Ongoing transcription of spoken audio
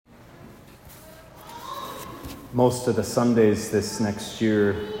Most of the Sundays this next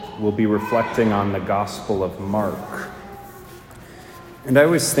year, we'll be reflecting on the Gospel of Mark. And I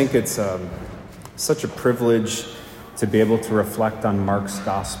always think it's such a privilege to be able to reflect on Mark's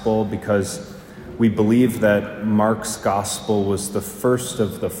Gospel because we believe that Mark's Gospel was the first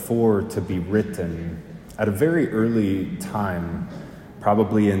of the four to be written at a very early time,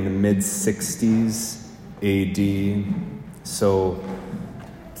 probably in the mid-60s AD, so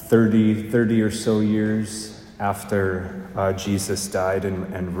 30 or so years after Jesus died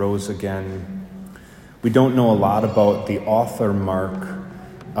and rose again. We don't know a lot about the author Mark,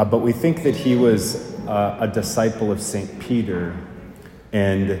 but we think that he was a disciple of St. Peter,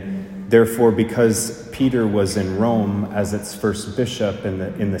 and therefore because Peter was in Rome as its first bishop in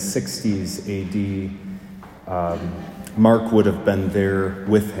the 60s AD, Mark would have been there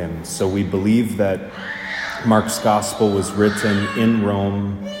with him. So we believe that Mark's gospel was written in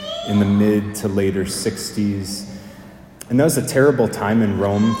Rome in the mid to later 60s. And that was a terrible time in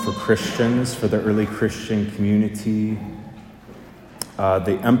Rome for Christians, for the early Christian community.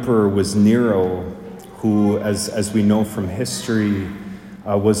 The emperor was Nero, who, as we know from history,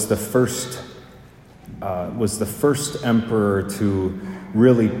 was the first emperor to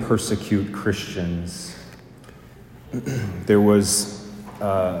really persecute Christians. There was,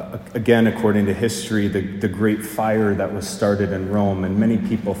 again, according to history, the great fire that was started in Rome, and many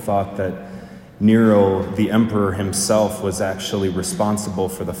people thought that Nero, the emperor himself, was actually responsible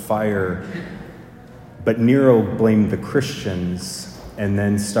for the fire. But Nero blamed the Christians and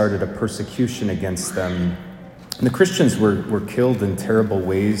then started a persecution against them. And the Christians were killed in terrible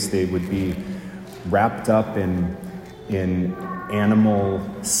ways. They would be wrapped up in animal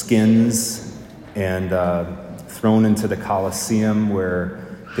skins and thrown into the Colosseum, where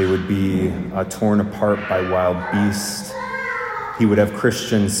they would be torn apart by wild beasts. He would have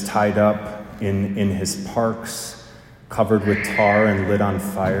Christians tied up in his parks, covered with tar and lit on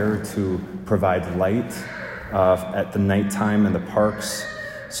fire to provide light at the nighttime in the parks.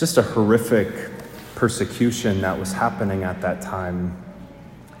 It's just a horrific persecution that was happening at that time.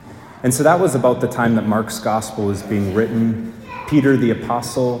 And so that was about the time that Mark's gospel was being written. Peter the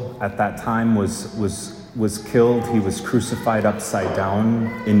apostle at that time was killed. He was crucified upside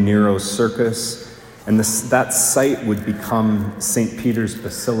down in Nero's circus. And that site would become St. Peter's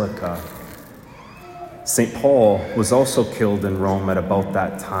Basilica. St. Paul was also killed in Rome at about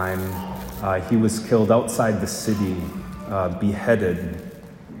that time. He was killed outside the city, beheaded.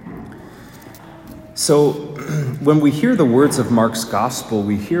 So when we hear the words of Mark's gospel,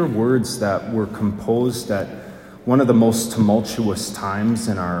 we hear words that were composed at one of the most tumultuous times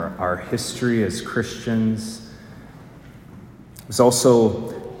in our history as Christians. It was also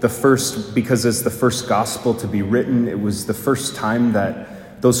the first, because it's the first gospel to be written, it was the first time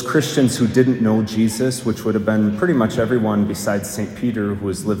that those Christians who didn't know Jesus, which would have been pretty much everyone besides St. Peter, who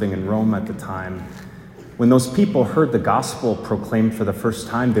was living in Rome at the time, when those people heard the gospel proclaimed for the first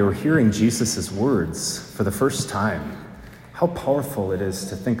time, they were hearing Jesus' words for the first time. How powerful it is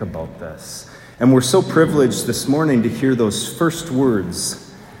to think about this. And we're so privileged this morning to hear those first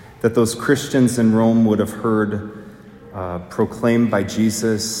words that those Christians in Rome would have heard proclaimed by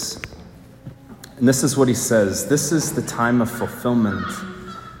Jesus. And this is what he says: "This is the time of fulfillment.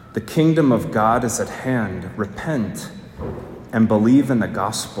 The kingdom of God is at hand. Repent and believe in the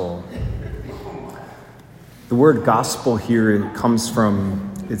gospel." The word gospel here comes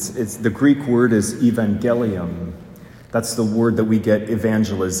from, it's the Greek word is evangelium. That's the word that we get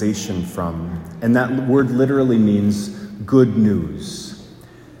evangelization from. And that word literally means good news.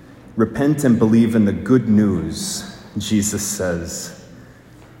 Repent and believe in the good news, Jesus says.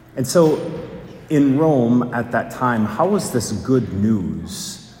 And so in Rome at that time, how was this good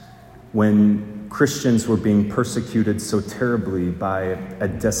news when Christians were being persecuted so terribly by a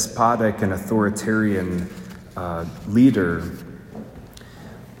despotic and authoritarian leader?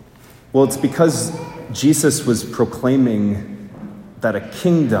 Well, it's because Jesus was proclaiming that a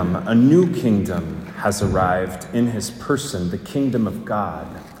kingdom, a new kingdom, has arrived in his person, the kingdom of God.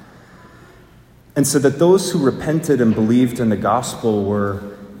 And so that those who repented and believed in the gospel were,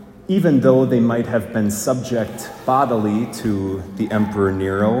 even though they might have been subject bodily to the Emperor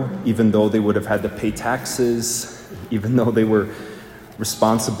Nero, even though they would have had to pay taxes, even though they were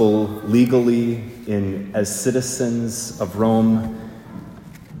responsible legally as citizens of Rome,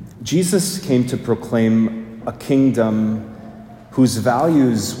 Jesus came to proclaim a kingdom whose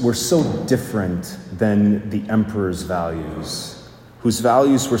values were so different than the emperor's values, whose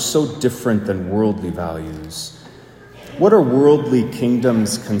values were so different than worldly values. What are worldly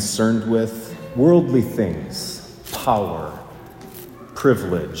kingdoms concerned with? Worldly things: power,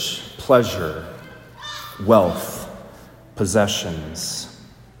 privilege, pleasure, wealth, possessions.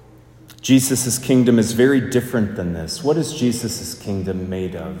 Jesus' kingdom is very different than this. What is Jesus' kingdom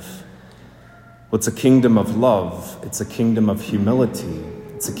made of? Well, it's a kingdom of love. It's a kingdom of humility.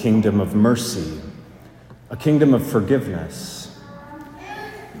 It's a kingdom of mercy. A kingdom of forgiveness.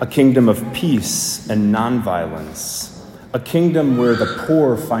 A kingdom of peace and nonviolence. A kingdom where the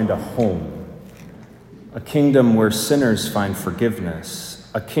poor find a home. A kingdom where sinners find forgiveness.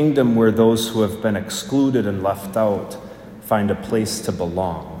 A kingdom where those who have been excluded and left out find a place to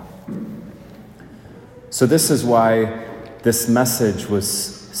belong. So this is why this message was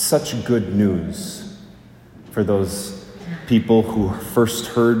such good news for those people who first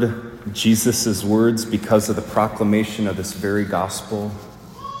heard Jesus' words because of the proclamation of this very gospel,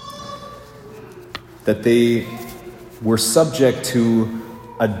 that they were subject to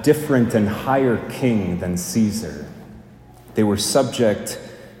a different and higher king than Caesar. They were subject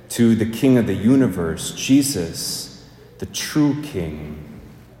to the King of the universe, Jesus, the true King.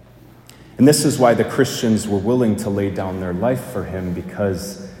 And this is why the Christians were willing to lay down their life for him,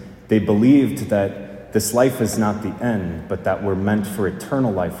 because they believed that this life is not the end, but that we're meant for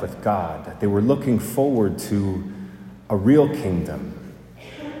eternal life with God. They were looking forward to a real kingdom,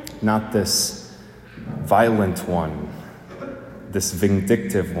 not this violent one, this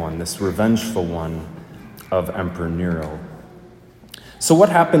vindictive one, this revengeful one of Emperor Nero. So what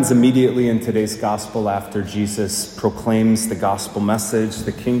happens immediately in today's gospel after Jesus proclaims the gospel message,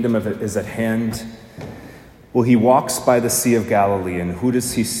 the kingdom of it is at hand? Well, he walks by the Sea of Galilee, and who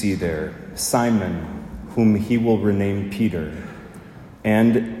does he see there? Simon, whom he will rename Peter,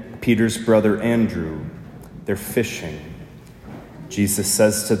 and Peter's brother Andrew. They're fishing. Jesus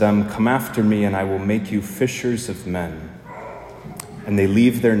says to them, "Come after me, and I will make you fishers of men." And they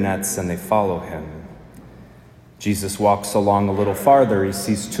leave their nets and they follow him. Jesus walks along a little farther. He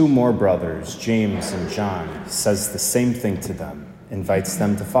sees two more brothers, James and John. He says the same thing to them, invites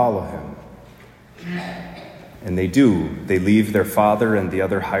them to follow him. And they do. They leave their father and the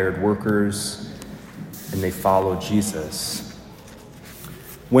other hired workers, and they follow Jesus.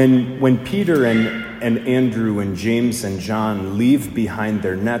 When Peter and Andrew and James and John leave behind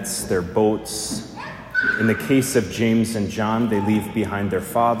their nets, their boats, in the case of James and John, they leave behind their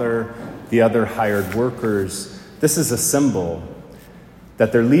father, the other hired workers. This is a symbol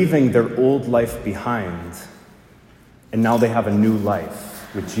that they're leaving their old life behind, and now they have a new life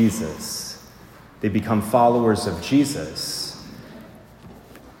with Jesus. They become followers of Jesus.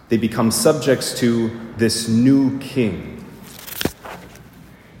 They become subjects to this new king.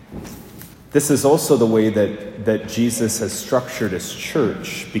 This is also the way that Jesus has structured his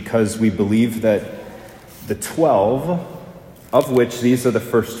church, because we believe that the 12, of which these are the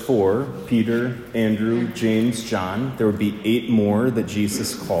first 4, Peter, Andrew, James, John, there would be 8 more that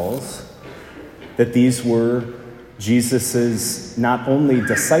Jesus calls, that these were Jesus's not only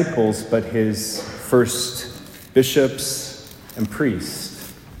disciples, but his first bishops and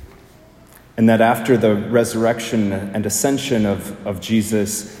priests. And that after the resurrection and ascension of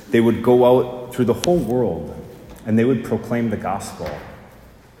Jesus, they would go out through the whole world and they would proclaim the gospel.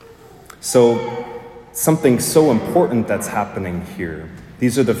 So something so important that's happening here.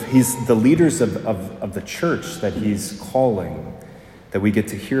 He's the leaders of the church that he's calling, that we get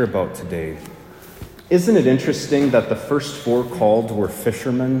to hear about today. Isn't it interesting that the first 4 called were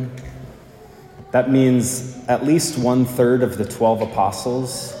fishermen? That means at least 1/3 of the 12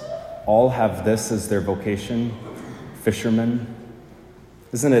 apostles all have this as their vocation, fishermen.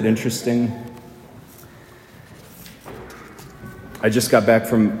 Isn't it interesting? I just got back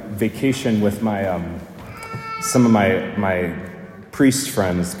from vacation with some of my priest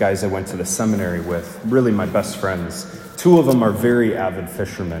friends, guys I went to the seminary with, really my best friends. 2 of them are very avid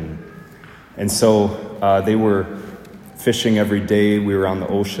fishermen. And so they were fishing every day. We were on the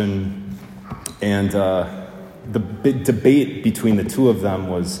ocean. And the big debate between the 2 of them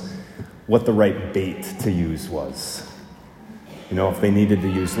was what the right bait to use was. You know, if they needed to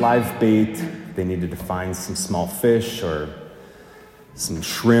use live bait, they needed to find some small fish or some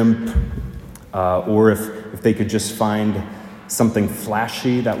shrimp, or if they could just find something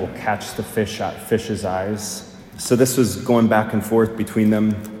flashy that will catch the fish's eyes. So this was going back and forth between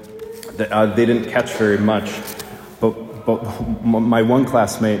them. They didn't catch very much, but my one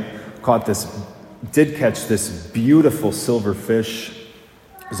classmate did catch this beautiful silver fish.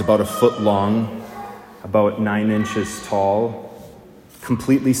 It was about 1 foot long, about 9 inches tall,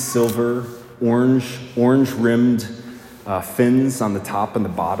 completely silver, orange-rimmed fins on the top and the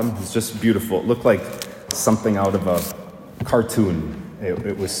bottom. It was just beautiful. It looked like something out of a cartoon.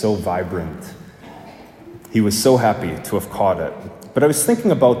 It was so vibrant. He was so happy to have caught it. But I was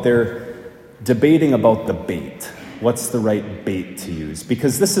thinking about debating about the bait. What's the right bait to use?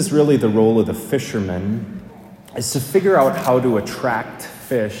 Because this is really the role of the fisherman, is to figure out how to attract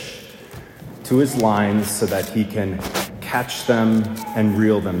fish to his lines so that he can catch them and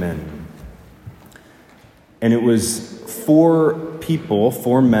reel them in. And it was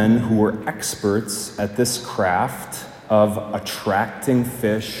 4 men who were experts at this craft of attracting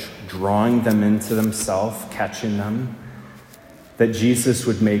fish, drawing them into themselves, catching them, that Jesus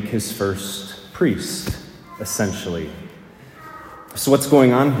would make his first priest, essentially. So what's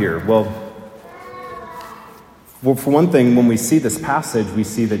going on here? Well, for one thing, when we see this passage, we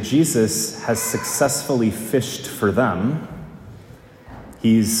see that Jesus has successfully fished for them.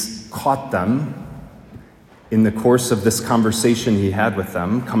 He's caught them in the course of this conversation he had with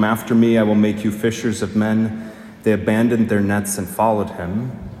them. "Come after me, I will make you fishers of men." They abandoned their nets and followed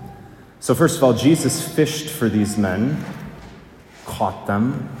him. So first of all, Jesus fished for these men, caught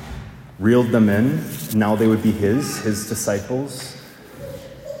them, reeled them in. Now they would be his disciples.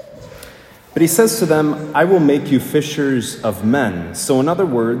 But he says to them, "I will make you fishers of men." So in other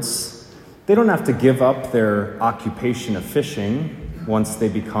words, they don't have to give up their occupation of fishing once they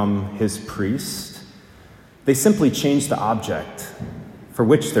become his priest. They simply change the object for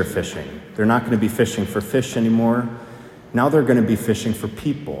which they're fishing. They're not going to be fishing for fish anymore. Now they're going to be fishing for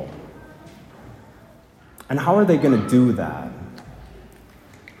people. And how are they going to do that?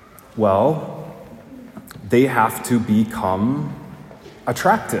 Well, they have to become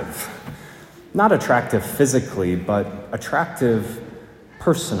attractive. Not attractive physically, but attractive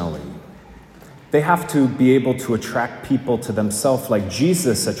personally. They have to be able to attract people to themselves like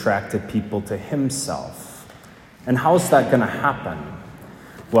Jesus attracted people to himself. And how's that going to happen?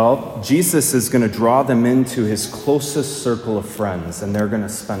 Well, Jesus is going to draw them into his closest circle of friends, and they're going to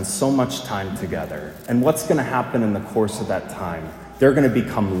spend so much time together. And what's going to happen in the course of that time? They're going to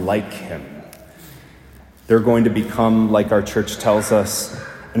become like him. They're going to become, like our church tells us,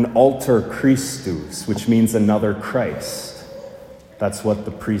 an alter Christus, which means another Christ. That's what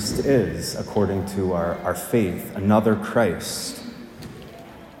the priest is, according to our faith, another Christ.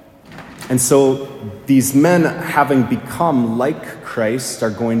 And so these men, having become like Christ, are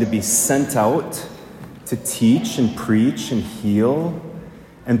going to be sent out to teach and preach and heal,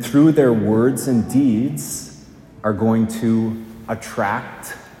 and through their words and deeds are going to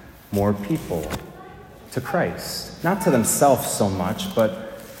attract more people to Christ. Not to themselves so much, but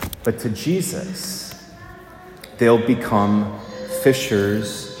to Jesus. They'll become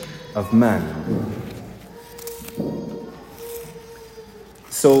fishers of men.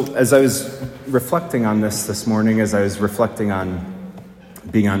 So as I was reflecting on this morning, as I was reflecting on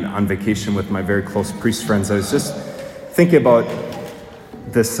being on vacation with my very close priest friends, I was just thinking about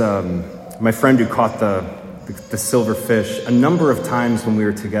this, my friend who caught the silver fish. A number of times when we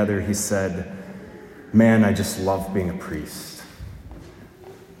were together, he said, "Man, I just love being a priest."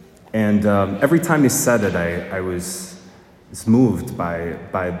 And every time he said it, I was moved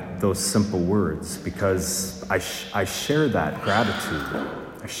by those simple words, because I share that gratitude.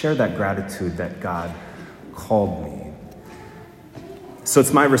 I share that gratitude that God called me. So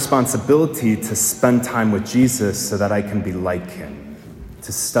it's my responsibility to spend time with Jesus so that I can be like him,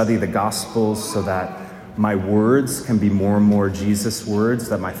 to study the Gospels so that my words can be more and more Jesus words,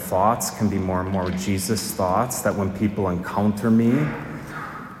 that my thoughts can be more and more Jesus thoughts, that when people encounter me,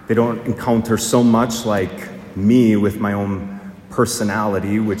 they don't encounter so much like me with my own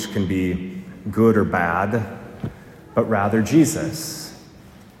personality, which can be good or bad, but rather Jesus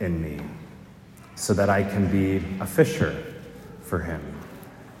in me, so that I can be a fisher for him,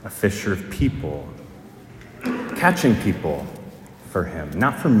 a fisher of people, catching people for him,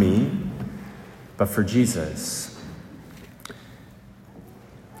 not for me, but for Jesus.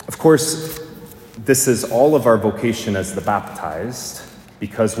 Of course, this is all of our vocation as the baptized,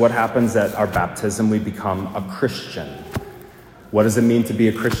 because what happens at our baptism, we become a Christian. What does it mean to be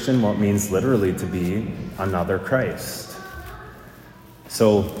a Christian? Well, it means literally to be another Christ.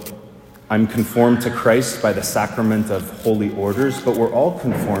 So I'm conformed to Christ by the sacrament of holy orders, but we're all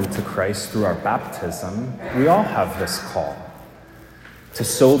conformed to Christ through our baptism. We all have this call to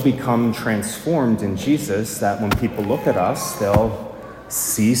so become transformed in Jesus that when people look at us, they'll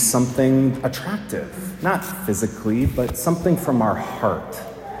see something attractive, not physically, but something from our heart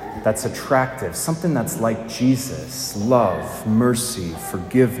that's attractive, something that's like Jesus: love, mercy,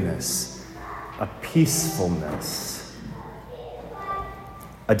 forgiveness, a peacefulness,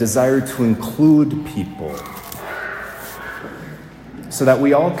 a desire to include people, so that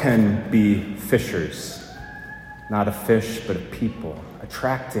we all can be fishers, not a fish, but a people,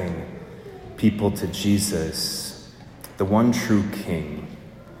 attracting people to Jesus, the one true King.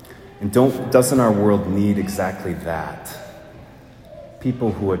 And doesn't our world need exactly that?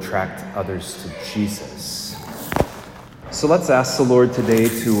 People who attract others to Jesus. So let's ask the Lord today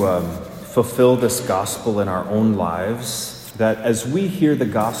to fulfill this gospel in our own lives, that as we hear the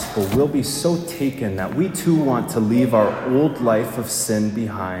gospel, we'll be so taken that we too want to leave our old life of sin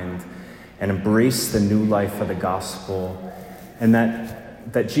behind and embrace the new life of the gospel, and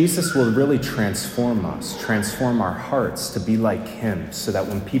that Jesus will really transform us, transform our hearts to be like him, so that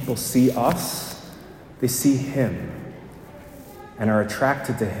when people see us, they see him and are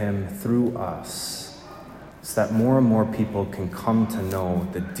attracted to him through us, so that more and more people can come to know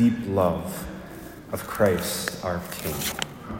the deep love of Christ our King.